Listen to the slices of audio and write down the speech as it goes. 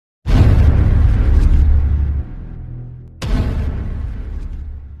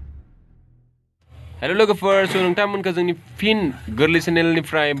Hello लोगोफोर सो नोंथांमोनखौ जोंनि fin गोरलै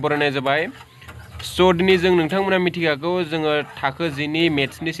चेनेलनिफ्राय बरायनाय जाबाय। सो दिनै जों नोंथांमोना मिथिखागौ जोङो थाखो 10 नि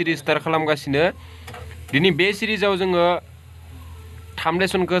मेथ्सनि सिरिज स्टार्ट खालामगासिनो। दिनै बे सिरिजाव जोङो 3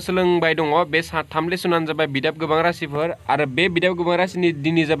 लेसनखौ सोलोंबाय दङ। बे 3 लेसनानो जाबाय बिदाब गोबां राशिफोर आरो बे बिदाब गोबां राशिनि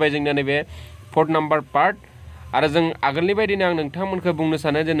दिनै जाबाय जोंना नैबे 4th नाम्बार पार्ट। आरो जों आगोलनि बायदिनो आं नोंथांमोनखौ बुंनो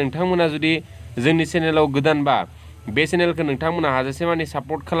सानो जे नोंथांमोना जुदि जोंनि चेनेलाव गोदानबा बे चेनेलखौ नोंथांमोना हाजासे मानि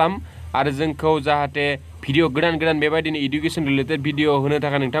सापर्ट खालाम आरो जोंखौ जाहाथे भिडिअ गोदान बेबायदिनो इडुकेसन रिलेटेड भिडिअ होनो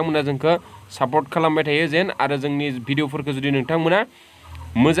थाखाय नोंथांमोना जोंखौ सापर्ट खालामबाय थायो जेन आरो जोंनि भिडिअफोरखौ जुदि नोंथांमोना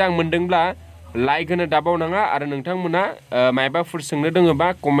मोजां मोनदोंब्ला लाइक होनो दाबावनाङा आरो नोंथांमोना मायबाफोर सोंनो दङबा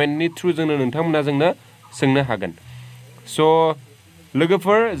कमेन्टनि थ्रु जोंनो नोंथांमोना जोंनो सोंनो हागोन। स'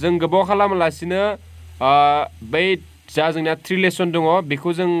 लोगोफोर जों गोबाव खालामालासिनो बै जा जोंना 3 लेसन दङ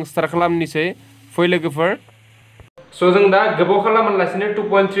बेखौ जों स्टार्ट खालामनोसै फै लोगोफोर। स' जों दा गोबाव खालामालासिनो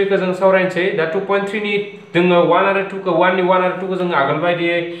 2.3 खौ जों सावरायनोसै। दा 2.3 नि जोङो 1 आरो 2 खौ 1 नि 1 आरो 2 खौ जों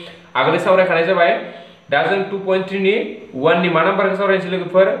आगोल सावरायखानाय जाबाय। दा जों 2.3 नि 1 नि मा नाम्बारखौ सावरायनोसै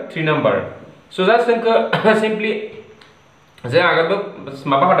लोगोफोर 3 नाम्बार। स' जास्ट जोंखौ सिम्पलि जों आगोलबो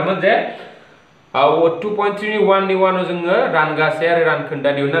माबा खादोंमोन जे 2.3 नि 1 नि 1 आव जोङो रानगासे आरो रानखोन्दा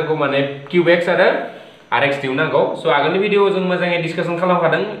दिहुननांगौ माने किउब एक्स आरो आर एक्स दिहुननांगौ। स' आगोलनि भिडिअ जों मोजाङै डिसकासन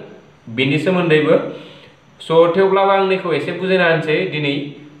खालामखादों बेनि सोमोन्दैबो। स' थेवब्लाबो आं नैखौ एसे बुजायना होनोसै दिनै।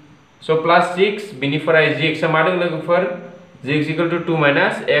 स' प्लास 6 बिनिफ्राय जी एक्सआ मा दं लोगोफोर जी x equal to 2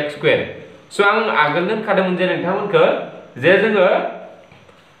 minus x square. स' आं आगोलनो होनखादोंमोन जे नोंथांमोनखौ जे जोङो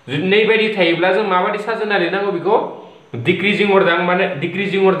जुदि नैबायदि थायोब्ला जों माबायदि साजायना लिरनांगौ बेखौ डिक्रिजिं अर्डार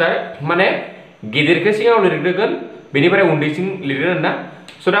माने गेदेरखौ सिगाङाव लिरग्रोगोन बेनिफ्राय उन्दैसिम लिरगोन ना।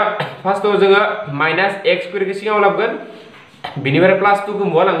 स' दा फार्स्टआव जोङो माइनास एक्स स्क्वायरखौ सिगाङाव लाबोगोन बिनिफ्राय प्लास 2 खौ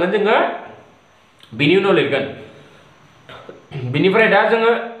बहा लांगोन जोङो बिनि उनाव लिरगोन। बिनिफ्राय दा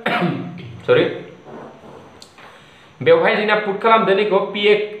जोङो सरि बेवहाय जोंना पुट खालामदों नैखौ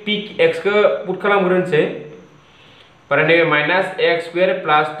पि एक्स खौ पुट खालामग्रोनोसै ओमफ्राय नैबे माइनास एक्स स्क्वायर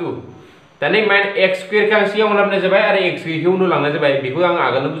प्लास 2 दा नै एक्स स्क्वायरखौ आं सिगाङाव लाबोनाय जाबाय आरो एक्स खौ उनाव लांनाय जाबाय बेखौ आं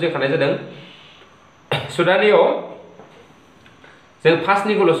आगोलनो बुजायखानाय जादों। स' दा नैयाव जों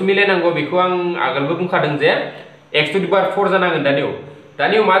फार्स्टनिखौल'सो मिलायनांगौ बेखौ आं आगोलबो बुंखादों जे एक्स टु दि पावार 4 जानांगोन।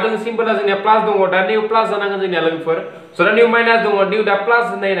 दानियाव मा दङ सिम्पला जोंनिया प्लास दङ दा निउ प्लास जानांगोन जोंनिया लोगोफोर। स' दा निउ माइनास दङ निउ दा प्लास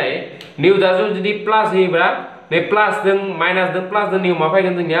होनाय निउ दा जुदि प्लास होयोब्ला नै प्लास जों प्लास जों निउ मा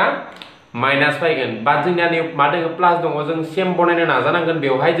फैगोन जोंनिया माइनास फैगोन। बाट जोंनिया निउ मा दङ प्लास दङ जों सेम बनायनो नाजानांगोन।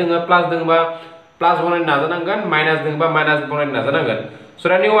 बेवहाय जोङो प्लास दङबा प्लास बनायनो नाजानांगोन माइनास दङबा माइनास बनायनो नाजानांगोन। स'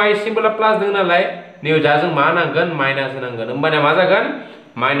 दा निउ आइ सिम्पला प्लास दङ नालाय निउ दा जों मा होनांगोन माइनास होनांगोन होमबानिया मा जागोन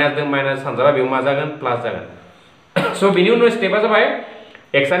माइनास जों माइनास सानजाबा बेयाव मा जागोन प्लास जागोन। स' बिनि उनाव स्टेपा जाबाय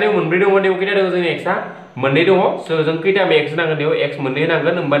एक्सआ निउ मोनब्रै दङ निउ खैथा दङ जोंनि एक्सआ मोननै दङ। स' जों खैथा एक्स नांगोन निउ एक्स मोननै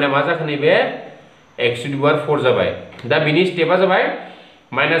होनांगोन होमबानिया मा जाखो नैबे एक्स टु दि पावार 4 जाबाय। दा बिनि स्टेपा जाबाय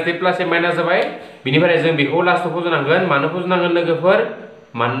माइनास ए प्लास ए माइनास जाबाय। बिनिफ्राय जों बेखौ लास्टआव फज'नांगोन मानो फज'नांगोन लोगोफोर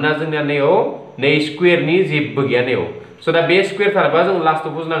मानोना जोंनिया नैयाव नै स्क्वायरनि जेबो गैया नैयाव। स' दा बे स्क्वायर थाबा जों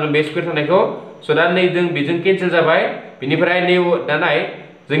लास्टआव फज'नांगोन बे स्क्वायर थानायखौ। स' दा नै जों बेजों केन्सेल जाबाय बिनिफ्राय नै दा नाय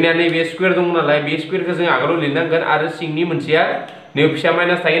जोंनिया नैबे स्क्वायर दङ नालाय बे स्क्वायरखौ जों आगोलाव लिरनांगोन आरो सिंनि मोनसेया नै फिसा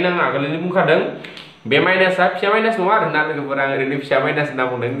माइनास थायो आं आगोलनो बुंखादों बे माइनासआ फिसा माइनास नङा आरोना लोगोफोर आं ओरैनो फिसा माइनास होनना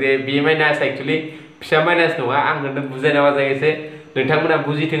बुंदों जे बे माइनास एक्चुअलि फिसा माइनास नङा आं होनदों बुजायना मोजां एसे नोंथांमोना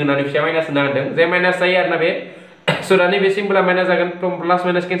बुजिथों होननानै फिसा माइनास होनना होनदों जे माइनास जायो आरोना बे। स' दा नैबे सिम्पला माइनास जागोन प्लास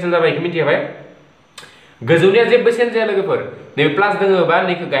माइनास केन्सेल जाबाय बेखौ मिथिखाबाय। गोजौनिया जेबो चेन्ज जाया लोगोफोर नैबे प्लास दोङोबा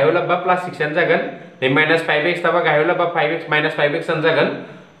नैखौ गाहायाव लाबोबा प्लास 6 आनो जागोन नै माइनास 5x थाबा गाहायाव लाबोबा 5x माइनास 5x आनो जागोन।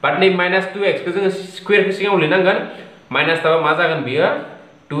 बाट नै माइनास 2x खौ जोङो स्क्वायरखौ सिगाङाव लिरनांगोन माइनास थाबा मा जागोन बियो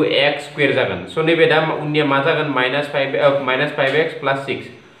 2x स्क्वायर जागोन। स' नैबे दा उननिया मा जागोन माइनास 5x प्लास 6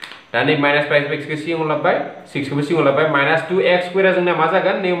 दा नै माइनास 5x खौ सिगाङाव लाबोबाय 6 खौबो सिगाङाव लाबोबाय माइनास 2x स्क्वायरा जोंना मा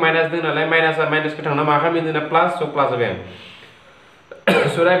जागोन नै माइनास दं नालाय माइनासआ माइनासखौ थांना मा खालामगोन जोंना प्लास स' प्लास जाबाय आं।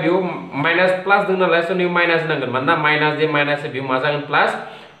 स' दा बेयाव माइनास प्लास दं नालाय स' नै माइनास होनांगोन मानोना माइनास जे माइनास बेयाव मा जागोन प्लास।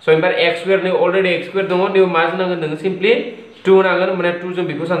 स' ओमफ्राय एक्स स्क्वायर नै अलरेडि एक्स स्क्वायर दङ नै मा होनांगोन नोङो सिम्पलि 2 होनांगोन माने 2 जों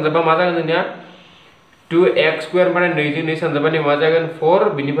बेखौ सानजाबा मा जागोन जोंनिया 2x स्क्वायर माने 2 जों 2 सानजाबा नै मा जागोन 4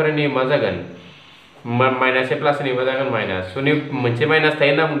 बिनिफ्राय नै मा जागोन माइनास ए प्लास नै मा जागोन माइनास। स' नै मोनसे माइनास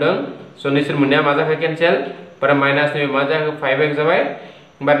थायो होनना बुंदों स' नोंसोर मोननाया मा जाखो केन्सेल ओमफ्राय माइनास नै मा जाखो 5x जाबाय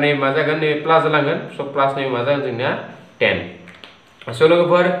ओमफ्राय नै मा जागोन नै प्लास जालांगोन स' प्लास नै मा जागोन जोंनिया 10। स'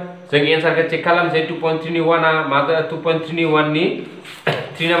 लोगोफोर जों एन्सारखौ चेक खालामसै 2.3 नि 1 आ मा 2.3 नि 1 नि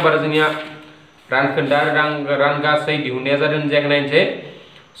 3 नाम्बार जोंनिया रानखोन्दा रानगासै दिहुननाया जादों जायाखै नायनोसै।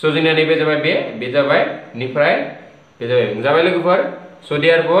 स' जोंनिया नैबे जाबाय बे जाबाय बेनिफ्राय बे जाबाय लोगोफोर। स'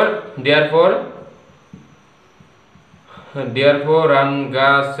 देयारफर therefore run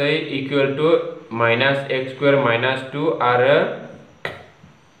गासै equal to minus x square minus 2 आरो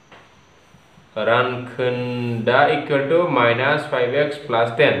run खोन्दा equal to minus 5x plus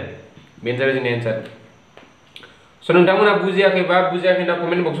 10 बेनो जाबाय जोंनि एन्सार सो नोंथांमोना बुजियाखैबा बुजियाखैना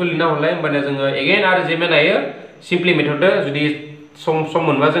कमेन्ट बक्सआव लिरना हरलाय होमबाना जोङो एगेन आरो जे मेनायो सिम्पली मेथड जुदि सम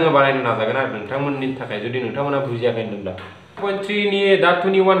मोनबा जोङो बानायनो नाजागोन आरो नोंथांमोननि थाखाय जुदि नोंथांमोना बुजियाखै होनब्ला 0.3 नि दा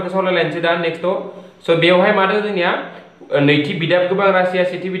 21 खौ सावरायलायनोसै दा नेक्स्टआव सो बेवहाय मादो जोंनिया नैथि बिदाब गोबां राशिया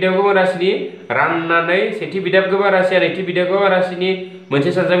सेथि बिदाब गोबां राशिनि राननानै सेथि बिदाब गोबां राशिया नैथि बिदाब गोबां राशिनि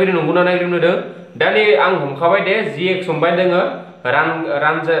मोनसे सानजागिरि नंगौना नागिरनो होदों दा नै आं हमखाबाय दे gx हमबाय दोङो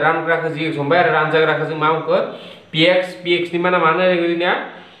रानग्राखौ gx हमबाय आरो रानजाग्राखौ जों मा हमखो px नि माना मा नागिरगोन जोंनिया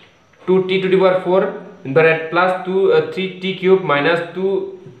 2t to the power 4 ओमफ्राय plus 3t cube minus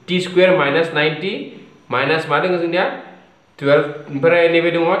 2t square minus 9t minus मा दोङो जोंनिया 12 ओमफ्राय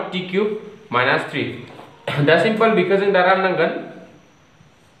नैबे दङ t क्यूब माइनस 3 दा सिम्पल बेखौ जों दा राननांगोन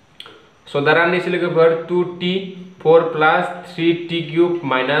सो दा राननोसै लोगोफोर 2t 4 plus 3t cube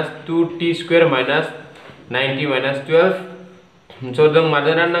minus 2t square minus 9t minus 12 सो जों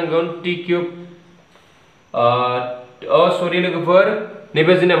माजों राननांगोन t क्यूब सॉरी लोगोफोर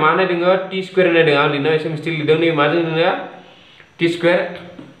नैबे जोंना मा होनाय दोङो t स्क्वायर होनाय दोङो आं लिरना एसे मिस्टेक लिरदों नै मा जोंना t स्क्वायर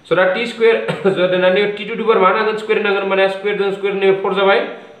सो दा t स्क्वायर सो दा नै t टू द पावर मा नांगोन स्क्वायर नांगोन माने स्क्वायर जों स्क्वायर नै 4 जाबाय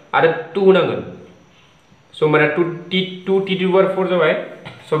आरो 2 नांगोन सो माने 2t टू द पावर 4 जाबाय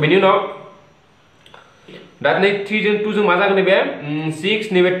सो बेनि उनाव दा नै 3 जों 2 जों मा जागोन बे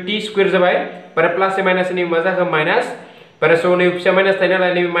 6 नैबे t स्क्वायर जाबाय आरो प्लस ए माइनस नै मा जागोन माइनस आरो सो नै फिसा माइनस थायो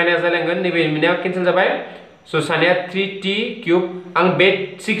नालाय नै माइनस जालांगोन नैबे मिना केन्सेल जाबाय सो सानिया 3t क्यूब आं बे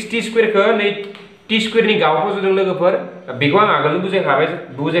 6t स्क्वायर खौ नै t स्क्वायर नि गाव फजोदों लोगोफोर बेखौ आं आगोलनो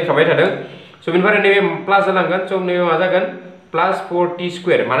बुजायखाबाय थादों सो बेनिफ्राय नैबे प्लस जालांगोन सो नैबे मा जागोन प्लस 4t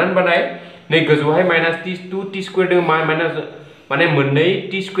स्क्वायर मानो होनबानाय नै गोजौहाय माइनस 2t स्क्वायर दङ माइनस माने मोननै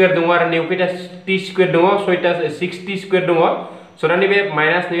t स्क्वायर दङ आरो नैबे खैटा t स्क्वायर दङ 6t स्क्वायर दङ सो दा नैबे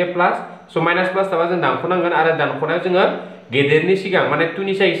माइनस नैबे प्लस सो माइनस प्लस थाबा जों दानख'नांगोन आरो दानख'नायाव जोङो गेदेरनि सिगां माने 2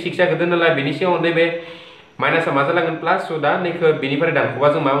 नि साय 6 आ गेदेर नालाय बेनि सिगाङाव नैबे माइनस मा जालांगोन प्लस सो दा नैखौ बेनिफ्राय दानख'बा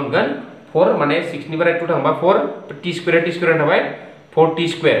जों मा मोनगोन 4 माने 6 निफ्राय 2 थांबा 4 t स्क्वायर थाबाय 4t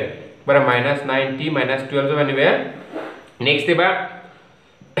स्क्वायर बारा माइनस 9t माइनस 12 जाबाय नैबे नेक्स्ट एबा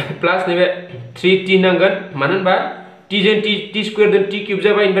प्लस नैबे 3t नांगोन मानो होनबा t जों t स्क्वायर जों t क्यूब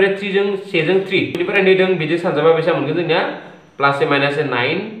जाबाय ओमफ्राय 3 जों 1 जों 3 बेनिफ्राय नै दों बिदि सानजाबा बेसा मोनगोन जोंनिया प्लस ए माइनस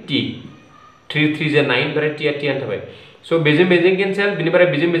 9t 3 जों 9 ओमफ्राय t आ थाबाय सो बेजों केन्सेल बेनिफ्राय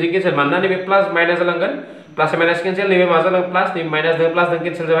बेजों केन्सेल मानोना नैबे प्लस माइनस जालांगोन प्लस माइनस केन्सेल नैबे मा जालांगोन प्लस नैबे माइनस जों प्लस जों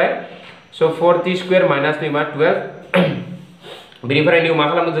केन्सेल जाबाय सो 4t स्क्वायर माइनस नैबे 12 बेनिफ्राय नै मा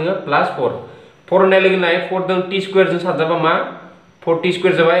खालामगोन जोङो प्लस 4 होननाय लोगो लोगो 4 जों t स्क्वायर जों सानजाबा मा 4t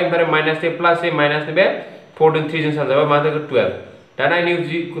स्क्वायर जाबाय ओमफ्राय माइनस ए प्लस ए माइनस नैबे 4 जों 3 जों सानजाबा मा जागोन 12 दा नायनो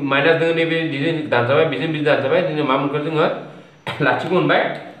माइनस दों नैबे बिजों दानजाबाय बिजों दानजाबाय जोङो मा मोनगोन जोङो लाथिख' मोनबाय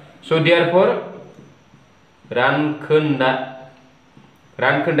सो देयरफॉर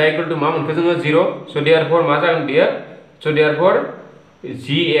रानखोन्दा इक्वल टू मा मोनखो जोङो 0 सो देयरफॉर मा जागोन बेयो सो देयरफॉर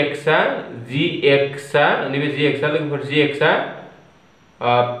gx आ नैबे gx आ लोगोफोर gx आ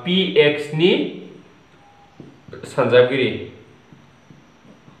px नि सानजाबगिरि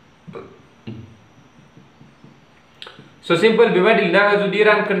सो सिम्पल बेबायदि लिरना हो जुदि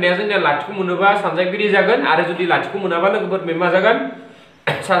रानखोन्दाया जोंना लाथिख' मोनोबा सानजाबगिरि जागोन आरो जुदि लाथिख' मोनाबा लोगोफोर बे मा जागोन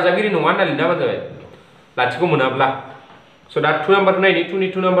सानजाबगिरि नङा होनना लिरना होबानो जाबाय लाथिख' मोनाब्ला सो दा 2 नाम्बारखौ नायनि 2 नि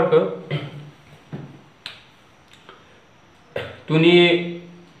 2 नाम्बारखौ 2 नि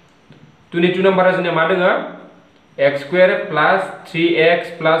 2 नाम्बारा जोंना मा दोङो x square plus 3x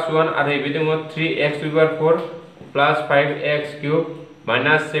plus 1 आरो बे दङ 3x to the power 4 plus 5x cube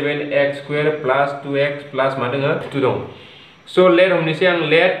minus 7x square plus 2x plus मा दोङो 2 दं सो लेट हमनोसै आं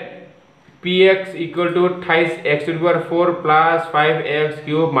late px equal to 28x to the power 4 plus 5x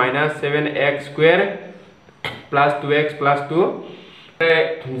cube minus 7x square plus 2x plus 2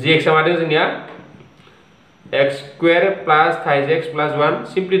 gx मा दों जोंनिया x square plus 28x plus 1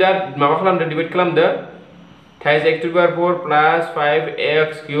 simply दा माबा खालामदो डिवाइड खालामदो 28x to the power 4 plus 5x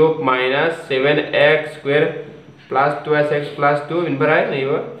cube minus 7x square plus 2x plus 2 इनफ्राय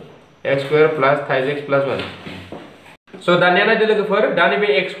नैबो x square plus 28x plus 1 सो दानिया नायदो लोगोफोर दा नैबे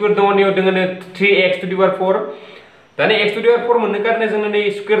x स्क्वायर दङ नियाव दोङो 3x टू द पावर 4 दानि x टू द पावर 4 मोननो कारणे जोंनो नै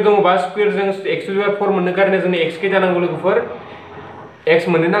स्क्वायर दङबा स्क्वायर जों x टू द पावर 4 मोननो कारणे जोंनो x के जानांगौ लोगोफोर x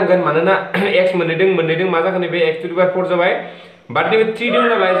मोननो नांगोन मानोना x मोननैदों मा जागोन बे x टू द पावर 4 जाबाय बाट नैबे 3 दङ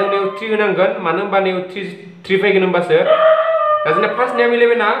नालाय जों 3 होनांगोन मानो होनबा नै 3 फैगोन होनबासो दा जोंना फार्स्टनिया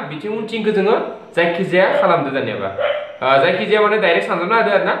मिलायबायना बिथिं उनथिंखौ जोङो जायखिजाया खालामदो दानियाबा जायखिजाया माने डाइरेक्ट सानजाबना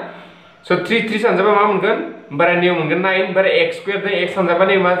होदो आरोना सो 3 3 सानजाबा मा मोनगोन ओमफ्राय नियाव मोनगोन 9 ओमफ्राय x स्क्वायर जों x सानजाबा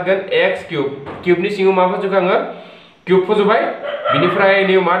नै मा जागोन x क्यूब क्यूबनि सिङाव मा फजोबखाङो क्यूब फजोबाय बिनिफ्राय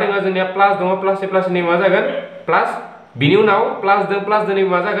नियाव मा दङ जोंनिया प्लास दङ प्लास ए प्लास नै मा जागोन प्लास बिनि उनाव प्लास दों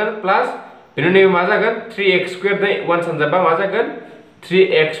मा जागोन प्लास बिनि उनाव मा जागोन 3x स्क्वायर जों 1 सानजाबा मा जागोन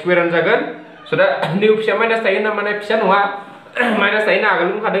 3x स्क्वायर आनो जागोन सो दा नियाव फिसा माइनास थायो ना माने फिसा नङा माइनास थायो ना आगोल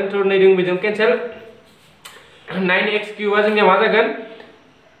बुंखादों थ' नै दों बेजों केन्सेल 9x क्यूबा जोंनिया मा जागोन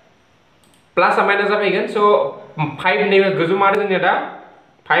प्लस माइनास जाफैगोन सो 5 नै गोजौ मा जोंनिया दा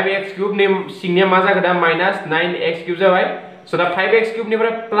 5x क्यूब नि सिंनिया मा जागोन दा माइनास 9x क्यूब जाबाय सो दा 5x क्यूब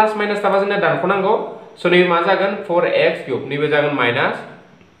निफ्राय प्लस माइनास थाबा जोंना दानख'नांगौ सो नै मा जागोन 4x क्यूब नैबे जागोन माइनास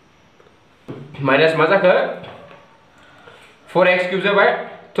माइनास मा जाखो 4x क्यूब जाबाय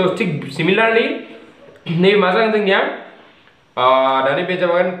तो थिक सिमिलारली नै मा जागोन जोंनिया दा नैबे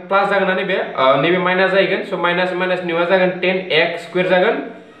जागोन प्लस जागोन ना नैबे माइनास जागोन सो माइनास माइनास नि मा जागोन 10x स्क्वायर जागोन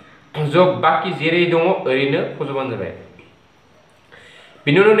जो बाकी जेरै दङ ओरैनो फजोबानो जाबाय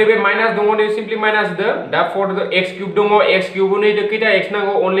बिनि उनाव नैबे माइनास दङ नै सिम्पली माइनास दो दा 4 दो x क्यूब दङ x क्यूब नै दो खैथा x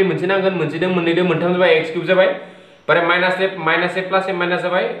नांगौ ओनलि मोनसे नांगोन मोनसे दो मोननै दो मोनथाम जाबाय x क्यूब जाबाय बारे माइनास ए प्लस ए माइनास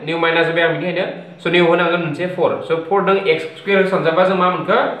जाबाय निउ माइनास जाबाय आं बिखायनो सो निउ होनांगोन मोनसे 4 सो 4 दों x स्क्वायर सानजाबा जों मा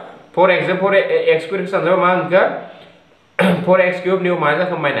मोनखो 4x जों 4x स्क्वायर सानजाबा मा मोनखो 4x क्यूब निउ मा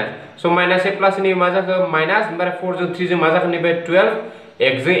जाखो माइनास सो माइनास ए प्लस नि मा जाखो माइनास ओमफ्राय 4 जों 3 जों मा जाखो नैबे 12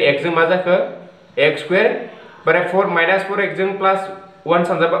 x जों मा जाखो x स्क्वायर बारे 4 माइनास 4x जों प्लस 1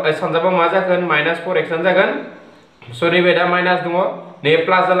 सानजाबा मा जागोन माइनास 4x आनो जागोन सो नैबे दा माइनास दङ नै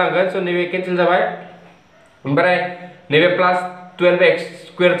प्लस जालांगोन सो नैबे केन्सेल जाबाय ओमफ्राय नैबे प्लस 12x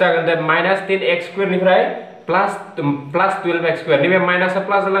स्क्वायर जागोन दा माइनास 10x स्क्वायर निफ्राय प्लस 12x स्क्वायर नैबे माइनास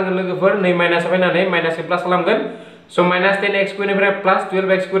प्लस जालांगोन लोगोफोर नै माइनास फैनानै माइनास प्लस खालामगोन सो माइनास 10x स्क्वायर निफ्राय प्लस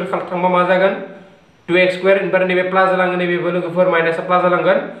 12x स्क्वायर थांबा मा जागोन 2x स्क्वायर ओमफ्राय नैबे प्लस जालांगोन नैबेबो लोगोफोर माइनास प्लस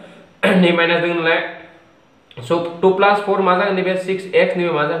जालांगोन नै माइनास दङ नालाय सो 2 प्लस 4 मा जागोन नैबे 6x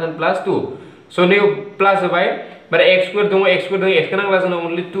नैबे मा जागोन प्लस 2 सो नै प्लस जाबाय बारे x स्क्वायर दङ x खौ नांला जोंनो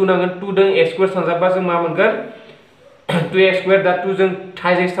ओनलि 2 नांगोन 2 दों x स्क्वायर सानजाबा जों मा मोनगोन 2x स्क्वायर दा 2 जों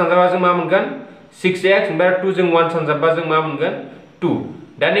 3x सानजाबा जों मा मोनगोन 6x ओमफ्राय 2 जों 1 सानजाबा जों मा मोनगोन 2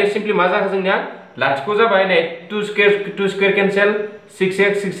 दा नै सिम्पली मा जाखो जोंनिया लाथिख' जाबाय नै 2 square cancel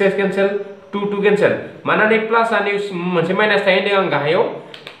 6x cancel 2 cancel माना नै प्लस आनि मोनसे माइनास थायो होनदों आं गाहायाव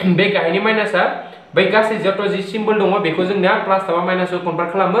बे गाहायनि माइनासआ बै गासै जत' जि सिम्बल दङ बेखौ जोंना प्लास थाबा माइनासआव कनभार्ट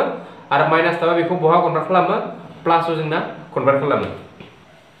खालामो आरो माइनास थाबा बेखौ बहा कनभार्ट खालामो प्लासआव जोंना कनभार्ट खालामो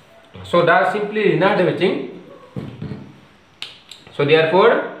सो दा सिम्पली लिरना होदो बिथिं सो देयरफॉर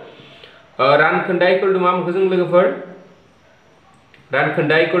रानखोन्दा इक्वल टु मा मोनखो जों लोगोफोर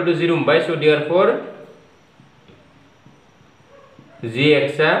रानखोन्दा इक्वल टु 0 मोनबाय सो देयरफॉर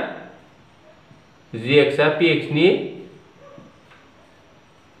gx आ px नि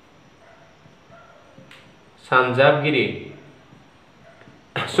सानजाबगिरि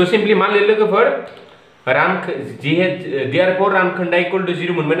सो सिम्पली मान ले लोगोफोर देयरफॉर रानखोन्दा इक्वल टु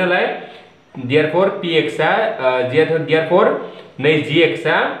 0 मोनबाय नालाय देयरफॉर px देयरफॉर नै gx आ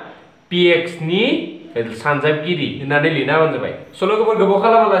px नि सानजाबगिरि होननानै लिरना होबानो जाबाय सो लोगोफोर गोबाव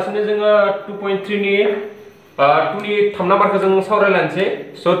खालामालासिनो जोङो 2.3 नि 2 नि 3 नाम्बारखौ जों सावरायलानोसै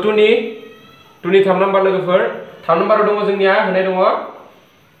सो 2 नि 3 नाम्बार लोगोफोर 3 नाम्बाराव दङ जोंनिया होनाय दङ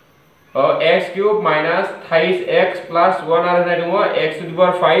x cube minus 23x plus 1 आरो होनाय दङ x to the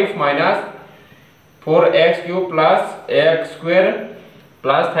power 5 minus 4x cube plus x square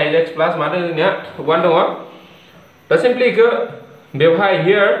plus 23x plus मा दङ जोंनिया 1 दङ दा सिम्पली इखो बेवहाय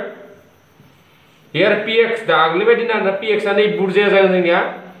हियर px दा आगोलनि बायदिनो px आ नै बुरजाया जागोन जोंनिया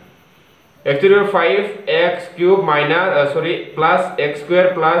x to the power 5x cube minus plus x square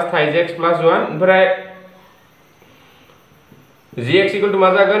plus 23x plus 1 ओमफ्राय gx इक्वल टू मा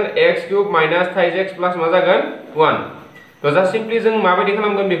जागोन x cube minus 23x plus मा जागोन 1 तो जा सिम्पली जों माबायदि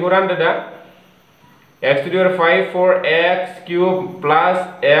खालामगोन बेखौ रानदो दा x to the power 4x cube plus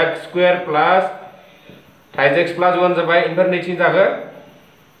x square plus 23x plus 1 जाबाय ओमफ्राय नैथिं जागोन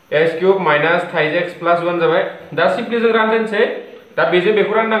x cube minus 23x plus 1 जाबाय दा सिम्पली जों रानदोंसै दा बेजों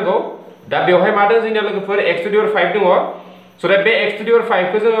बेखौ राननांगौ दा बेवहाय मा दं जोंनिया लोगोफोर x टू द पावर 5 दङ सो दा बे x टू द पावर 5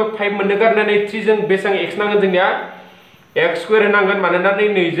 खौ जोङो 5 मोननो गारनानै 3 जों बेसां x नांगोन जोंनिया x स्क्वायर होनांगोन मानोना नै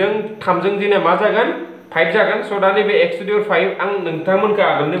 2 जों 3 जों जोंना मा जागोन 5 जागोन सो दा नैबे x टू द पावर 5 आं नोंथांमोनखौ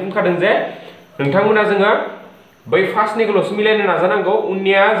आगोलनो बुंखादों जे नोंथांमोना जोङो बै फार्स्टनिखौल'सो मिलायनो नाजानांगौ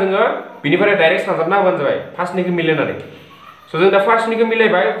उननिया जोङो बिनिफ्राय डाइरेक्ट सानजाबना होबानो जाबाय फार्स्टनिखौ मिलायनानै सो जों दा फार्स्टनिखौ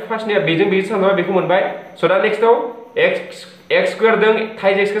मिलायबाय फार्स्टनिया बेजों बेजों सानजाबा बेखौ मोनबाय सो दा नेक्स्टआव x स्क्वायर जों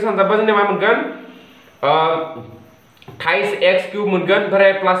 23x खौ सानजाबा जोंना मा मोनगोन 23x क्यूब मोनगोन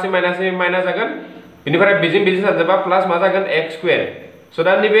ओमफ्राय प्लस माइनास माइनास जागोन बिनिफ्राय बेजों बेजों सानजाबा प्लस मा जागोन x स्क्वायर स'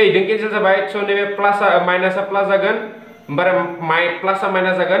 दा नैबे इदों केन्सेल जाबाय स' नैबे प्लासा माइनासा प्लास जागोन ओमफ्राय प्लासा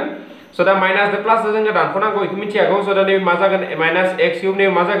माइनास जागोन स' दा माइनास दो प्लास जोंनो दानख'नांगौ बेखौ मिथियागौ स' दा नैबे मा जागोन माइनास एक्स किउब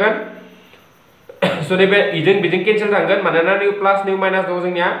नैबे मा जागोन स' नैबे इदों बिदों केन्सेल थांगोन मानोना नैबे प्लास नैबे माइनास दङ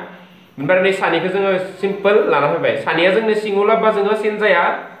जोंनिया ओमफ्राय नै सानिखौ जोङो सिम्पोल लाना फैबाय सानिया जोंनो सिङाव लाबोबा जोङो सेन जाया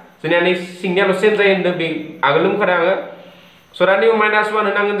जोंनिया नै सिंनियाल' सेन जायो होनदों बे आगोल बुंखादों आङो स' दा नैबे माइनास 1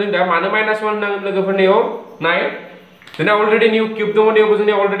 होनांगोन जों दा मानो माइनास 1 होनांगोन लोगोफोरनियाव नाय जोंना अलरेडि निउ किउब दङ नैयावबो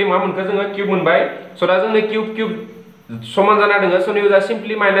जोंनिया अलरेडि मा मोनखो जोङो किउब मोनबाय स' दा जोंनो किउब समान जाना दङ स' नैयाव दा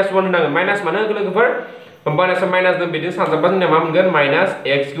सिम्पलि माइनास 1 होनांगोन माइनास मानो होगोन लोगोफोर होमबानासो माइनास जों बेजों सानजाबबा जोंनिया मा मोनगोन माइनास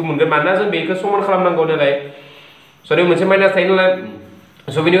एक्स किउब मोनगोन मानोना जों बेखौ समान खालामनांगौ नालाय स' नैबे मोनसे माइनास थायो नालाय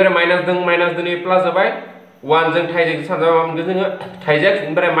स' बेनिफ्राय माइनास दों प्लास जाबाय 1 जों थाइजेक सानजाबा मा मोनगोन जोङो थाइजेक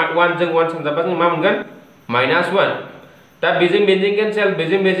ओमफ्राय 1 जों 1 सानजाबा जों मा मोनगोन माइनास 1 दा बेजों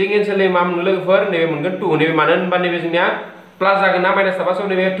केन्सेल मा मोनगोन लोगोफोर नैबे मोनगोन 2 नैबे मानो होनबा नैबे जोंनिया प्लास जागोन ना माइनास थाबा स'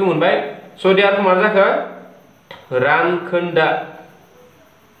 नैबे 2 मोनबाय स' देयार मा जाखो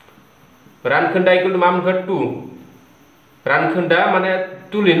रानखोन्दा इक्वल टु मा मोनखो 2 रानखोन्दा माने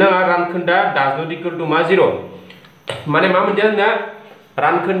 2 लिरनाङा रानखोन्दा डाज नट इक्वल टु मा 0 माने मा मोनदिया जोंना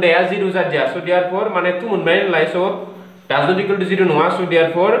रानखोन्दाया 0 जादिया स' देयारफोर माने 2 मोनबाय नालाय स' डाज नट इक्वल टु 0 नङा स'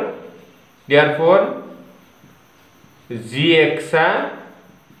 देयारफोर gx आ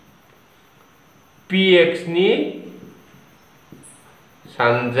px नि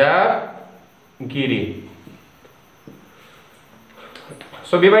सानजाबगिरि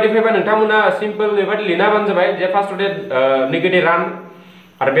स' बेबायदि फैबा नोंथांमोना सिम्पोल बेबायदि लिरना होबानो जाबाय जे फार्स्टआव दे नेगेटिभ रान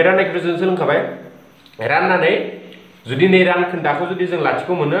आरो बे राननायखौथ' जों सोलोंखाबाय राननानै जुदि नै रानखोन्दाखौ जुदि जों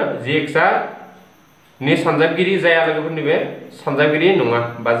लाथिख' मोनो gx आ नि सानजाबगिरि जाया लोगोफोरनि बे सानजाबगिरि नङा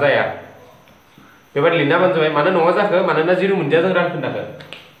बा जाया बेबायदि लिरना होबानो जाबाय मानो नङा जाखो मानोना 0 मोनदिया जों रानखोन्दाखौ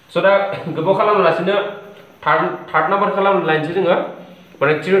स' दा गोबाव खालामालासिनो थार्ड नाम्बार खालामनो लायनोसै जोङो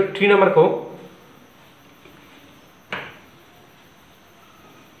माने 3 नाम्बारखौ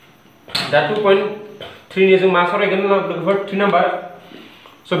दा 2.3 नि जों मा सावरायगोन लोगोफोर 3 नाम्बार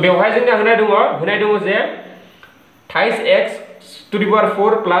स' बेवहाय जोंना होनाय दङ जे thighs x to the power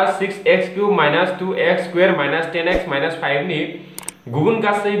 4 plus 6x cube minus 2x square minus 10x minus 5 नि गुबुन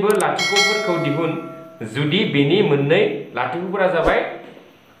गासैबो लाथिख'फोरखौ दिहुन जुदि बेनि मोननै लाथिख'फोरा जाबाय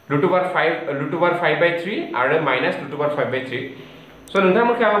 √5 by 3 आरो माइनस √5 by 3 स'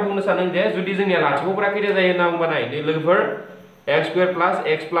 नोंथांमोनखौ आं बुंनो सानदों जे जुदि जोंनिया लाथिख'फोरा खैथा जायो होनना बुंबा नाय लोगोफोर x square plus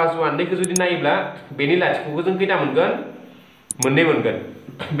x plus 1 नैखौ जुदि नायोब्ला बेनि लाथिख'खौ जों खैथा मोनगोन मोननै मोनगोन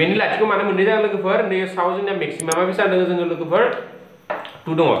बेनि लाथिख' मानो मोननै जागोन लोगोफोर नै साव जोंना मेक्सिमामा बेसेबां दङ जोङो लोगोफोर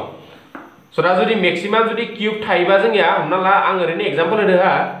 2 दङ स' दा जुदि मेक्सिमाम जुदि किउब थायोबा जोंनिया हमना ला आं ओरैनो एग्जाम्पल होदो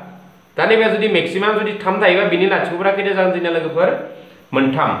हा दा नैबे जुदि मेक्सिमाम जुदि 3 थायोबा बिनि लाथिख'फोरा खैथा जागोन जोंनिया लोगोफोर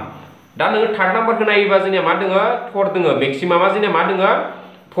मोनथाम दा नोङो थार्ड नाम्बारखौ नायोबा जोंनिया मा दङ 4 दङ मेक्सिमामा जोंनिया मा दङ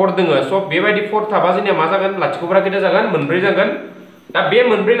 4 दङ स' बेबायदि 4 थाबा जोंनिया मा जागोन लाथिख'फोरा खैथा जागोन मोनब्रै जागोन दा बे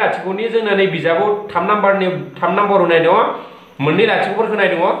मोनब्रै लाथिख'नि जोंना नै बिजाबाव 3 नाम्बार होनाय दङ मोननै लाथिख'फोर होनाय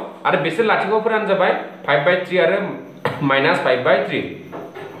दङ आरो बिसोर लाथिख'फोरानो जाबाय 5 by 3 आरो माइनस 5 by 3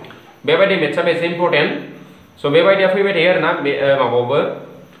 बेबायदि मेथ्सआ बेसे इम्पर्टेन्ट स' बेबायदिया फैबाय थायो आरोना माबावबो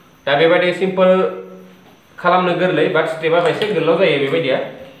दा बेबायदि सिम्पोल खालामनो गोरलै बाट स्टेपआ एसे गोलाव जायो बेबायदिया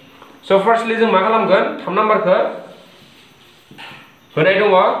स' फार्स्टलि जों मा खालामगोन 3 नाम्बारखौ होनाय दङ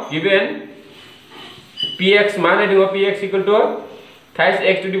गिभेन px मा होनाय दङ px equal to thighs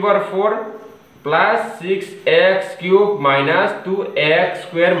x to the power 4 plus 6x cube minus 2x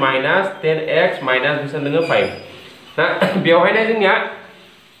square minus 10x minus बेसेबां दङ 5 दा बेवहायनो जोंनिया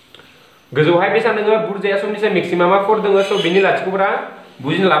गोजौहाय बेसेबां दङ बुरजाया समनिफ्राय मेक्सिमामा 4 दङ स' बेनि लाथिख'फोरा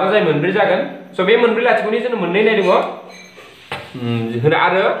बुजिनो लाबा जाय मोनब्रै जागोन स' बे मोनब्रै लाथिख'नि जोंनो मोननै नाय दङ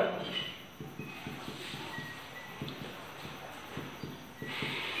आरो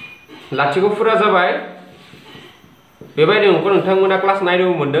लाथिख'फोरा जाबाय बेबायदि नोंथांमोना क्लास 9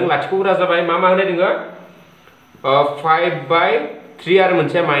 आव मोनदों लाथिख'फोरा जाबाय मा होनाय दङ 5 by 3 आरो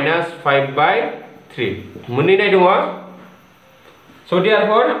मोनसे माइनस 5 by 3 मोननै नाय दङ स'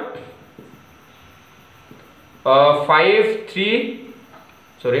 देयारफोर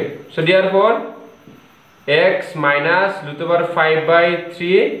so therefore x minus √5 by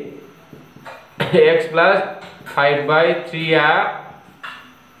 3 x plus 5 by 3 आ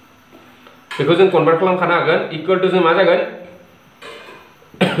बेखौ जों कन्भार्ट खालामखानो हागोन इक्वल टु जों मा जागोन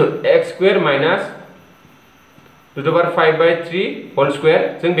x square minus √5 by 3 whole square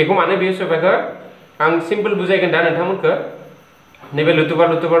जों बेखौ मानो बे सफायखौ आं सिम्पल बुजायगोन दा नोंथांमोनखौ नैबे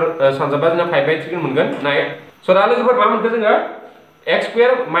 √5 सानजाबा जोंना 5 by 3 मोनगोन नाय स' दा लोगोफोर मा मोनखो जोङो x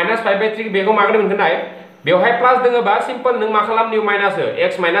स्क्वायर माइनस 5 by 3 बेखौ मागोन मोनगोन नाय बेवहाय प्लास दोङोबा सिम्पल नों मा खालामनो माइनास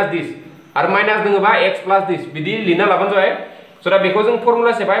x माइनस दिस आरो माइनास दोङोबा x प्लस दिस बिदि लिरना लाबानो जाबाय स' दा बेखौ जों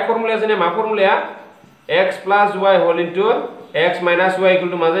फर्मुला सेबाय फर्मुलाया जोंना मा फर्मुलाया x plus y whole into x minus y equal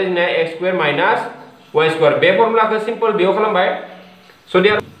to मा जायो जोंना x square minus y square बे फर्मुलाखौ सिम्पल बेयाव खालामबाय स'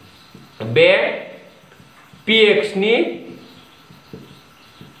 देयार बे px नि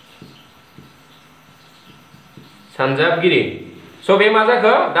सानजाबगिरि स' बे मा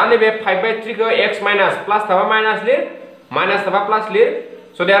जाखो दा नैबे 5/3 खौ x माइनास प्लास थाबा माइनास लिर माइनास थाबा प्लास लिर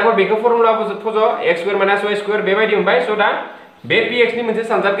स' देयारफोर बेखौ formula fudge' x square minus y square बेबायदि मोनबाय स' दा बे px नि मोनसे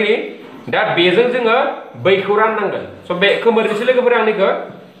सानजाबगिरि दा बेजों जोङो बैखौ राननांगोन स' बेखौ मोननैसो लोगोफोर आंनिखौ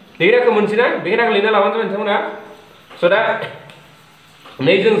लिरनायखौ मोनसिना बे खिनाखौ लिरना लाबानो जाबाय नोंथांमोना स' दा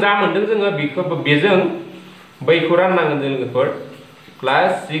नै जों जा मोनदों जोङो बेखौ बेजों बैखौ राननांगोन जों लोगोफोर plus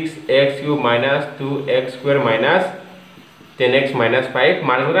 6x cube minus 2x square minus 10x minus 5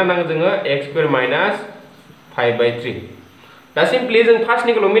 मानों राननांगोन जोङो x स्क्वायर माइनास 5/3 दा सिम्पली जों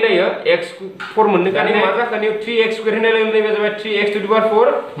फार्स्टनिखौल' मिलायो x 4 मोननो गानि मा जाखो निउ 3x स्क्वायर होनाय लोगो नैबे जाबाय 3x टू द पावर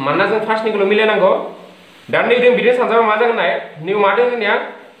 4 मानोना जों फार्स्टनिखौल' मिलायनांगौ दा नै जों बिदिनो सानजाबा मा जागोन नाय निउ मा दं जोंनिया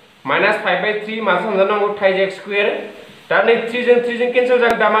माइनास 5/3 मा सानजाबनांगौ थाइज x स्क्वायर दा नै 3 जों केन्सेल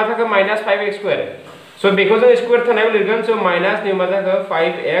जागोन दा मा जाखो माइनास 5x स्क्वायर स' बेखौ जों स्क्वायर थानायाव लिरगोन स' माइनास निउ मा जाखो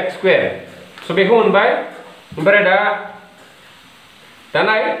 5x स्क्वायर स' बेखौ मोनबाय ओमफ्राय दा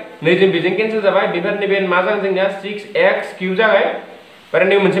नाय नै जों बेजों केन्सेल जाबाय बेफोर नैबे मा जागोन जोंनिया 6x क्यूब जाबाय ओमफ्राय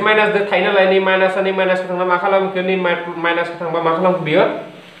नै मोनसे माइनास थायो नालाय नै माइनासआ नै माइनासखौ थांबा मा खालामखो नै माइनासखौ थांबा मा खालामखो बियो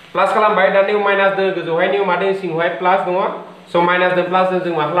प्लास खालामबाय दा नै माइनास दङ गोजौहाय नै मा दङ सिङावहाय प्लास दङ स' माइनासजों प्लासजों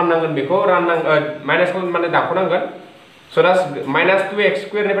जों मा खालामनांगोन बेखौ राननांगोन माइनास खालामनानै दाख'नांगोन स' दा माइनास 2x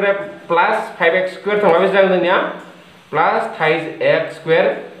स्क्वायरनिफ्राय प्लास 5x स्क्वायर थांबा बेसे जागोन जोंनिया प्लास थाइज x स्क्वायर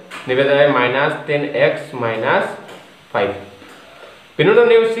नैबे जाबाय माइनास 10x माइनास 5 बेनि उनाव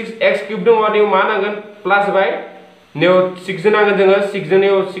नेव 6x क्यूब दङ नेव मा नांगोन प्लास बाय नेव 6 जों नांगोन जोङो 6 जों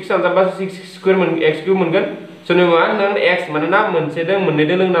नेव 6 सानजाबबासो 6 स्क्वायर x क्यूब मोनगोन स' नेव मा नों x मानोना मोनसेदों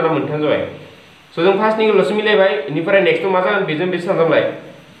मोननैदों लोगो नांना मोनथाम जाबाय स' जों फार्स्टनिखौल'सो मिलायबाय बेनिफ्राय नेक्स्टआव मा जागोन बेजों बेसे सानजाबलाय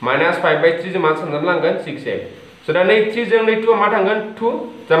माइनास 5/3 जों मा सानजाबनांगोन 6x स' दा नै 3 जों नै 2 मा थांगोन 2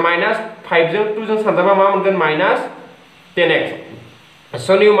 दा माइनास 5 जों 2 जों सानजाबा मा मोनगोन माइनास 10x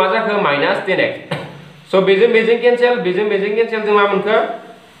स' नेव मा जाखो माइनास 10x स' बेजों केन्सेल जों मा मोनखो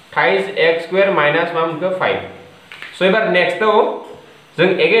थाइज x स्क्वायर माइनास मा मोनखो 5 स' एबार नेक्स्टआव जों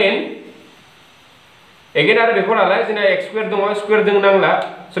एगेन आरो बेखौ लालाय जोंना x स्क्वायर दङ स्क्वायर दों नांला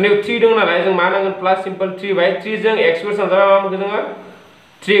स' नेव 3 दं नालाय जों मा नांगोन प्लास सिम्पल 3/3 जों x स्क्वायर सानजाबा मा मोनगोन जोङो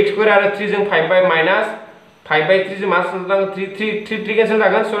 3x स्क्वायर आरो 3 जों 5 बाय माइनास 5/3 जों मा सानजाबनांगोन 3 केन्सेल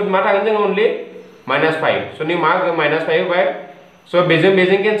जागोन स' मा थागोन जोङो अनलि माइनास 5 स' नेव मा माइनास 5 होबाय स' बेजों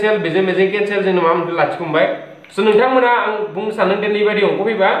केन्सेल जोंनो मा मोनखो लाथिख' मोनबाय स' नोंथांमोना आं बुंनो सानदों दे नैबायदि अंक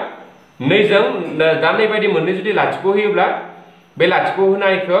फैबा नैजों दा नैबायदि मोननै जुदि लाथिख' होयोब्ला बे लाथिख'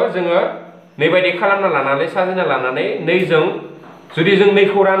 होनायखौ जोङो नैबायदि खालामना लानानै साजायना लानानै नैजों जुदि जों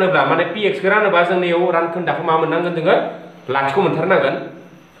नैखौ रानोब्ला माने px खौ रानोबा जों नैयाव रानखोन्दाखौ मा मोननांगोन जोङो लाथिख' मोनथारनांगोन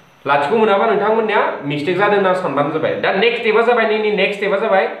लाथिख' मोनाबा नोंथांमोननिया मिस्टेक जादों होनना सानबानो जाबाय दा नेक्स्ट स्टेपआ जाबाय नेक्स्ट स्टेपआ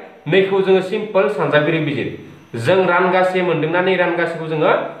जाबाय नैखौ जोङो सिम्पल सानजाबगिरि बिजिर जों रानगासे मोनदोंना नै रानगासेखौ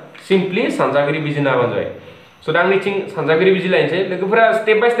जोङो सिम्पली सानजाबगिरि बिजिरना होबानो जाबाय स' दा आंनिथिं सानजाबगिरि बिजिरलायनोसै लोगोफोरा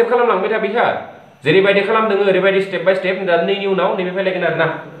स्टेप बाय स्टेप खालामलांबाय था बिहा जेरैबायदि खालामदों ओरैबायदि स्टेप बाय स्टेप दा नैनि उनाव नैबे फैलायगोन आरोना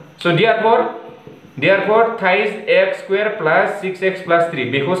स' देयारफर थाइज x स्क्वायर प्लास 6x प्लास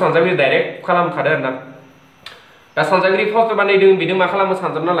 3 बेखौ सानजाबगिरि डाइरेक्ट खालामखादो आरोना दा सानजाबगिरि फार्स्ट बानायदों बिदों मा खालामो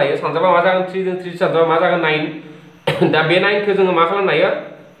सानजाबना लायो सानजाबा मा जागोन 3 जों 3 सानजाबा मा जागोन 9 दा बे 9 खौ जोङो मा खालामनो हायो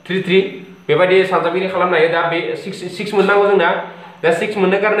 3 बेबायदि सानजाबगिरि खालामनो हायो दा बे 6 मोननांगौ जोंना दा 6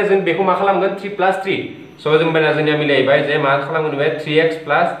 मोननो कारणे जों बेखौ मा खालामगोन 3 प्लास 3 स' जों बायना जोंनिया मिलायबाय जे मा खालामगोन बे 3x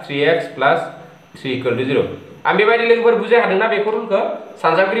प्लास 3 इक्वल टु 0 आं बेबायदि लोगोफोर बुजाय हादोंना बे रुलखौ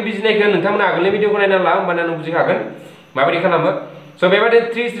सानजाबगिरि बिजिरनायखौ नोंथांमोना आगोलनि भिडिअखौ नायना ला होमबाना नों बुजिखागोन माबायदि खालामो स' बेबायदि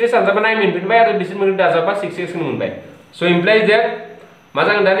 3 सानजाबा 9 मोनफिनबाय आरो बिसोर मोननै दाजाबा 6x खौनो मोनबाय स' इमप्लाइज दैट मा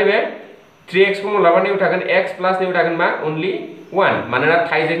जागोन दा नैबे 3x खौ लाबा नैबे थागोन x प्लास नैबे थागोन मा अनलि 1 मानोना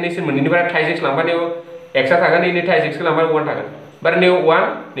thighs x नैसोर मोननैनिफ्राय thighs x Lamba नैबे x आ थागोन नैबे थाइज x खौ लांबा 1 थागोन बार नैबे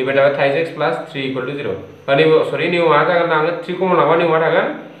 1 नैबे थाबाय thighs x pliers 3 equal to 0 नैबे सरि नैबे मा जागोन आङो 3 कमन लांबा नैबे मा थागोन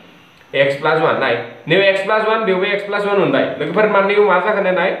x प्लस 1 नाय नैबे x प्लस 1 बेवबो x प्लस 1 मोनबाय लोगोफोर मानैयाव मा जागोन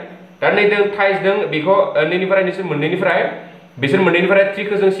नाय दा नैदों थाइजदों बेखौ नैनिफ्राय नैसोर मोननैनिफ्राय बिसोर मोननैनिफ्राय 3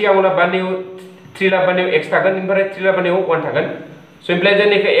 खौ जों सिगाङाव लाबा नैयाव 3 लाबा नैयाव x थागोन बेनिफ्राय 3 लाबा नैयाव 1 थागोन स' इमप्लाइ जे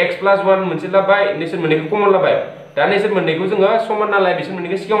नैखौ x प्लस 1 मोनसे लाबाय नैसोर मोननैखौ कमन लाबाय दा नैसोर मोननैखौ जोङो समान नालाय बिसोर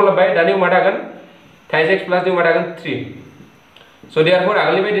मोननैखौ सिगाङाव लाबाय दा नैयाव मा थागोन थाइज x प्लस नैयाव मा थागोन 3 स' देयारफोर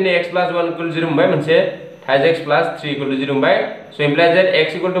आगोलनि बायदिनो x प्लस 1 इक्वल 0 मोनबाय मोनसे thighs x plus 3 equal to 0 मोनबाय स' इमप्लाइ जे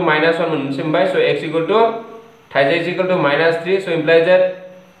x इक्वल टु -1 मोनसे मोनबाय स' x equal to thighs x equal to -3 स' इमप्लाइ जे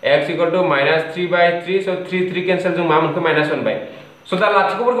x equal to -3/3 so 3 cancel जों मा मोनखो -1 मोनबाय सो दा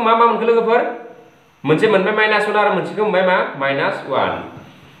लाथिख'फोरखौ मा मोनखो लोगोफोर मोनसे मोनबाय -1 आरो मोनसेखौ मोनबाय मा -1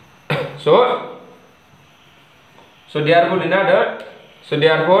 so therefore लिरना होदो so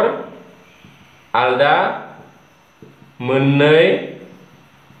therefore आलदा मोननै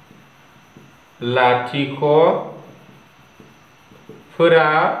लाथिख'फोरा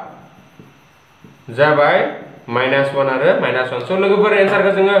जाबाय -1 आरो -1 so लोगोफोर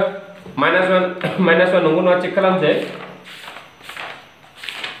एन्सारखौ जोङो -1 नंगौ नङा चेक खालामसै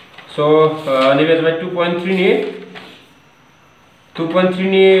so नैबे जाबाय 2.3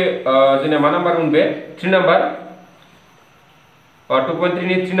 नि जोंना मा नाम्बार मोन बे 3 नाम्बार 2.3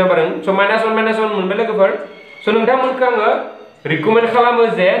 नि 3 नाम्बार so -1 मोनबाय लोगोफोर so नोंथांमोनखौ आङो रिकमेन्ड खालामो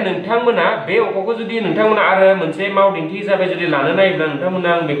जे नोंथांमोना बे अंकखौ जुदि नोंथांमोना आरो मोनसे मावदिन्थि हिसाबै जुदि लानो नायोब्ला नोंथांमोना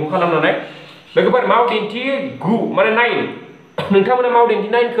आं बेखौ खालामनानै लोगोफोर मावदिन्थि 9 माने 9 नोंथांमोना मावदिन्थि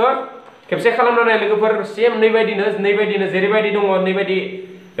 9 खौ खेबसे खालामनानै लोगोफोर सेम नैबायदिनो जेरैबायदि दङ नैबायदि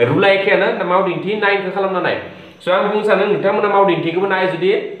रुला एखेयानो मावदिन्थि 9 खौ खालामनानै so आं बुंनो सानो नोंथांमोना मावदिन्थिखौबो नाय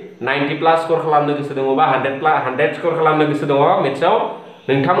जुदि 90 प्लस स्कोर खालामनो गोसो दङबा 100 स्कोर खालामनो गोसो दङ मेथ्सआव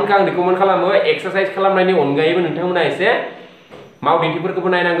नोंथांमोनखौ आं रिकमेन्ड खालामो एक्सारसाइज खालामनायनि अनगायैबो नोंथांमोना एसे मावदिन्थिफोरखौबो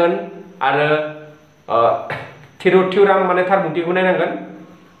नायनांगोन आरो थिउराम माने थारबुंथिखौ नायनांगोन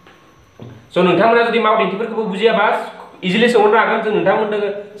so नोंथांमोना जुदि मावदिन्थिफोरखौबो बुजियाबा इजिलि सोंहरनो हागोन जों नोंथांमोननो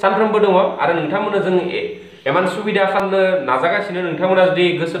सानफ्रोमबो दङ आरो नोंथांमोननो जों एमान सुबिदा खालामनो नाजागासिनो नोंथांमोना जुदि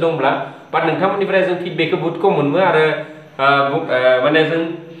गोसो दंब्ला बाट नोंथांमोननिफ्राय जों फिडबेकखौ बहुत खम मोनो आरो माने जों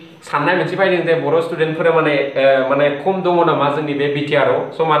साननाय मोनसे फैदों जे बर' स्टुडेन्टफोरा माने खम दङ नामा जोंनि बे बिटिआरआव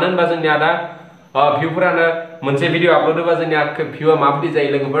so मानो होनबा जोंनिया दा भिउफोरानो मोनसे भिडिअ आपलोड होबा जोंनिया भिउआ माबायदि जायो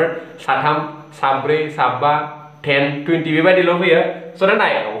लोगोफोर 3 4 5 10 20 बेबायदिल' फैयो so दा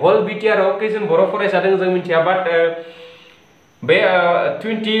नाय होल बिटिआरआव खैजोन बर' फरायसा दं जों मिथिया बाट बे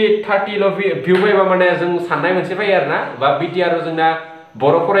 20-30 ल' भिउ फैबा माने जों साननाय मोनसे फैयो आरोना बा बिटिआरआव जोंना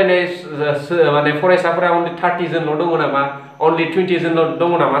बर' फरायनाय माने फरायसाफोरा अनलि 30 जनल' दङ नामा अनलि 20 जनल' दङ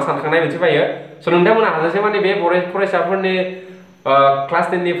नामा सानखांनाय मोनसे फैयो so नोंथांमोना हाजासे माने बे फरायसाफोरनि क्लास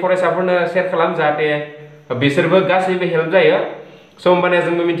 10 नि फरायसाफोरनो शेयार खालाम जाहाथे बिसोरबो गासैबो हेल्प जायो so होमबानिया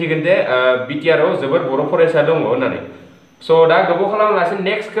जोंबो मिथिगोन जे बिटिआरआव जोबोद बर' फरायसा दङ होननानै so दा गोबाव खालामालासिनो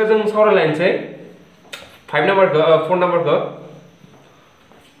नेक्स्टखौ जों सावरायलायनोसै 4 नाम्बारखौ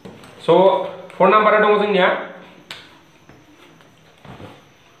so 4 नाम्बारा दङ जोंनिया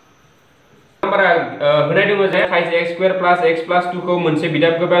नाम्बारा होनाय दङ जे x² + x + 2 खौ मोनसे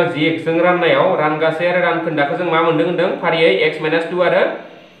बिदाब गोबां gx जों राननायाव रानगासे आरो रानखोन्दाखौ जों मा मोनदों होनदों फारियै x - 2 आरो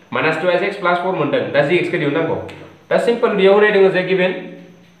 -2x + 4 मोनदों दा gx खौ दिहुननांगौ दा सिम्पल बेयाव होनाय दङ जे गिभेन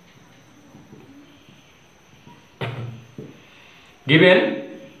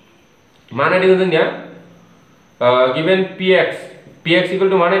मा होनाय दङ जोंनिया गिभेन px इक्वल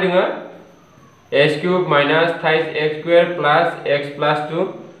टू मा होनाय दङ s³ - 2x² + x + 2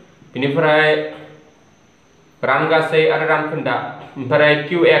 बिनिफ्राय रानगासे आरो रानखोन्दा ओमफ्राय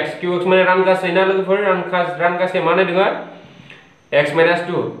qx माने रानगासे ना लोगोफोर रानगासे मा होनाय दङ x -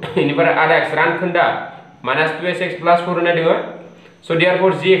 2 बेनिफ्राय आरो x रानखोन्दा -2x + 4 होनाय दङ so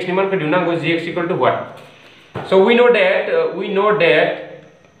therefore gx नि मानखौ दिहुननांगौ gx equal to what so we know that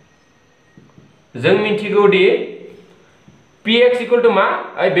जों मिथिगौ दि px equal to मा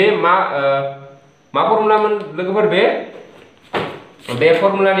बे मा फर्मुलामोन लोगोफोर बे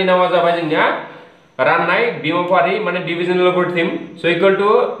फर्मुलानि नामा जाबाय जोंनिया राननाय बिमाफारि माने डिविजन लगारिथम so equal to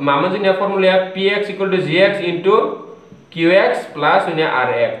मामोन जोंनिया फर्मुलाया px equal to gx into qx plus जोंनिया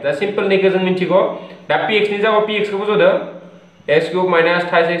rx दा सिम्पल निखौ जों मिथिगौ दा px नि जाबाय px खौ बुझदो s³ - 2x²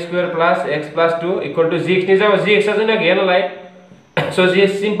 + x + 2 equal to gx नि जाबाय gx आ जोंना गैया नालाय so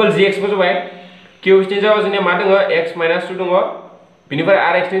सिम्पल gx को जाबाय qx नि जाबाय जोंनिया मा दङ x - 2 दङ बिनिफ्राय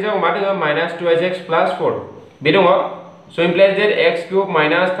rx नि जाबाय मा दङ -2x + 4 बे दङ so implies that x³ -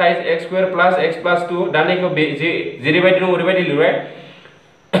 2x² + x + 2 दा नैखौ जेरैबायदि दङ ओरैबायदि लिरबाय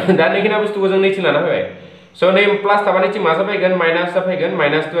दा नैखिना बुस्थुखौ जों नैथिं लाना फैबाय so नै प्लास थाबानैथिं मा जाफैगोन माइनास जाफैगोन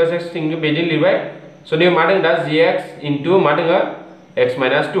 -2x थिंबो बेजों लिरबाय so नै मा दङ दा gx into मा दङ x -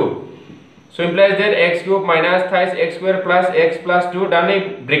 2 so implies that x³ - 2x² + x + 2 दा नै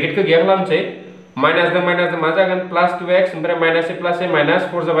ब्रेकेटखौ गैया खालामसै माइनास मा जागोन +2x ओमफ्राय -+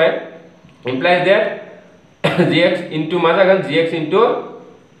 4 जाबाय implies that gx into मा जागोन gx into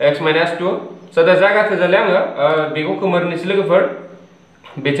x - 2 so दा जागा थोजाले आङो बेखौ खोमोरनोसै लोगोफोर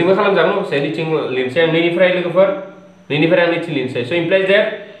बेथिंबो खालामजागोन अबसे नैथिं लिरनोसै आं नैनिफ्राय लोगोफोर नैनिफ्राय आं नैथिं लिरनोसै so implies that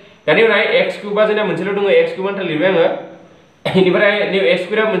दानि उनाव x³ आ जोंना मोनसेल' दङ x³ आन्था लिरबाय आङो बेनिफ्राय नै x²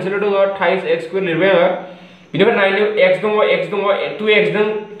 आ मोनसेल' दङ x² लिरबाय आङो बेनिफ्राय नायनो x दङ 2x जों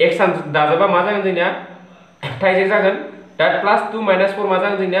x दाजाबा मा जागोन जोंनिया x जागोन दा प्लस 2 माइनस 4 मा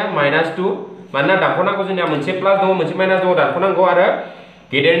जागोन जोंनिया माइनस 2 मानोना दानख'नांगौ जोंनिया मोनसे प्लास दङ मोनसे माइनास दङ दानख'नांगौ आरो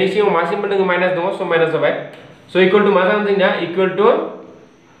गेदेरनि सिगाङाव मासिम दङ माइनास दङ स माइनास जाबाय स इक्वल टु मा जागोन जोंनिया equal to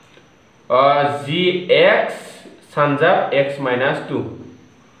gx सानजाब x minus 2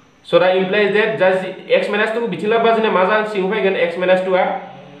 so that implies that just x minus 2 बिथिं लाबा जोंना मा जागोन सिङाव फैगोन x minus 2 uh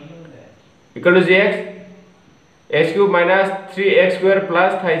equal to gx x cube minus 3x square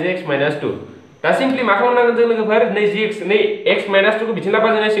plus 5x minus 2 दा सिम्पली मा खालामनांगोन जों लोगोफोर नै gx नै x minus 2 खौ बिथिं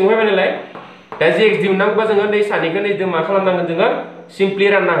लाबा जोंना सिङाव फैबाय नालाय दा gx दिहुननांगौबा जोङो नै सानैखौ नै जों मा खालामनांगोन जोङो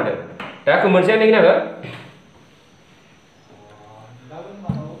सिम्पली रानना होदो दा मोनसे आंनि नागो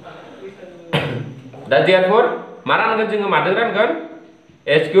दा therefore मा रानगोन जोङो मादों रानगोन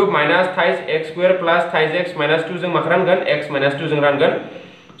x cube minus 5x square plus 5x minus 2 जों मा रानगोन x minus 2 जों रानगोन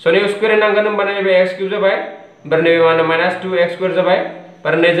स नै स्क्वायर नांगोन होमबानो नैबे x cube जाबाय ओमफ्राय नैबे माने minus 2x square जाबाय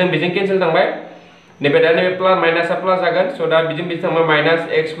आरो नै जों बेजों केन्सेल थांबाय नैबे दा नैबे प्लास माइनासआ प्लास जागोन स दा बिजों बिजों थांबा minus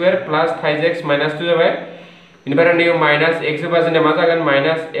x square plus 5x minus 2 जाबाय बेनिफ्राय नैबे minus x होबा जोंना मा जागोन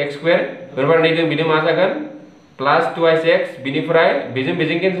minus x square ओमफ्राय नै जों बिदिं मा जागोन plus 2x बिनिफ्राय बेजों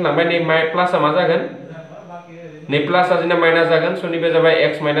केन्सेल थांबाय नै प्लासआ मा जागोन नै प्लासआ जोंना माइनास जागोन स नैबे जाबाय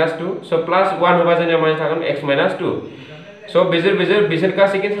x minus 2 स प्लस 1 होबा जोंना माइनास थागोन x minus 2 स बिसोर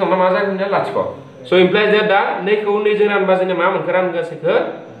गासै केन्सेल खालामबा मा जागोन जोंना लाथिख स इमप्लाइज दैट दा नैखौ नैजों रानबा जोंना मा मोनखो रानगासेखो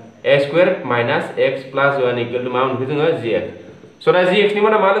a square minus x plus 1 equal to मा मोनखो जोङो gx स दा gx नि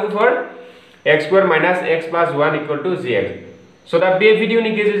माना मा लोगोफोर x square minus x plus 1 equal to gx स दा बे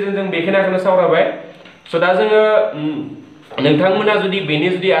भिडिअनि गेजेरजों जों बेखिनिखौनो सावरायबाय स दा जोङो नोंथांमोना जुदि बेनि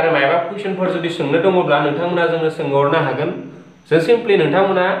जुदि आरो मायबा कुइसनफोर जुदि सोंनो दङब्ला नोंथांमोना जोंनो सोंहरनो हागोन जों सिम्पली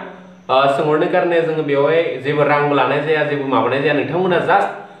नोंथांमोना सोंहरनो कारणे जोङो बेवहाय जेबो रांबो लानाय जाया जेबो माबानाय जाया नोंथांमोना जास्ट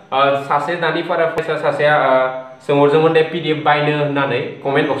सासे दानि फारा फैसा सासेया सोंहरदोंमोन दे पीडीएफ बायनो होननानै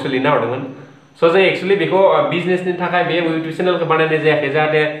कमेन्ट बक्सआव लिरना हरदोंमोन स जों एक्चुअली बेखौ बिजनेसनि थाखाय बे इउट्यूब चेनेलखौ बानायनाय जायाखै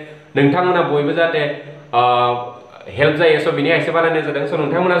जाहाथे नोंथांमोना बयबो जाहाथे हेल्प जायो स बिनि आइसे बानायनाय जादों स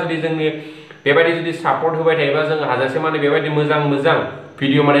नोंथांमोना जुदि जोंनि बेबायदि जुदि सापर्ट होबाय थायोबा जों हाजासे माने बेबायदि मोजां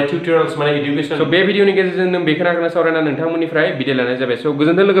भिडिअ माने टिउटोरियल्स माने एडुकेशन स बे भिडिअनि गेजेरजों नों बेखिनिखौनो सावरायना नोंथांमोननिफ्राय बिदाय लानाय जाबाय स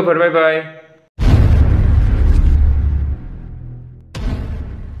गोजोन्थों लोगोफोर बाय बाय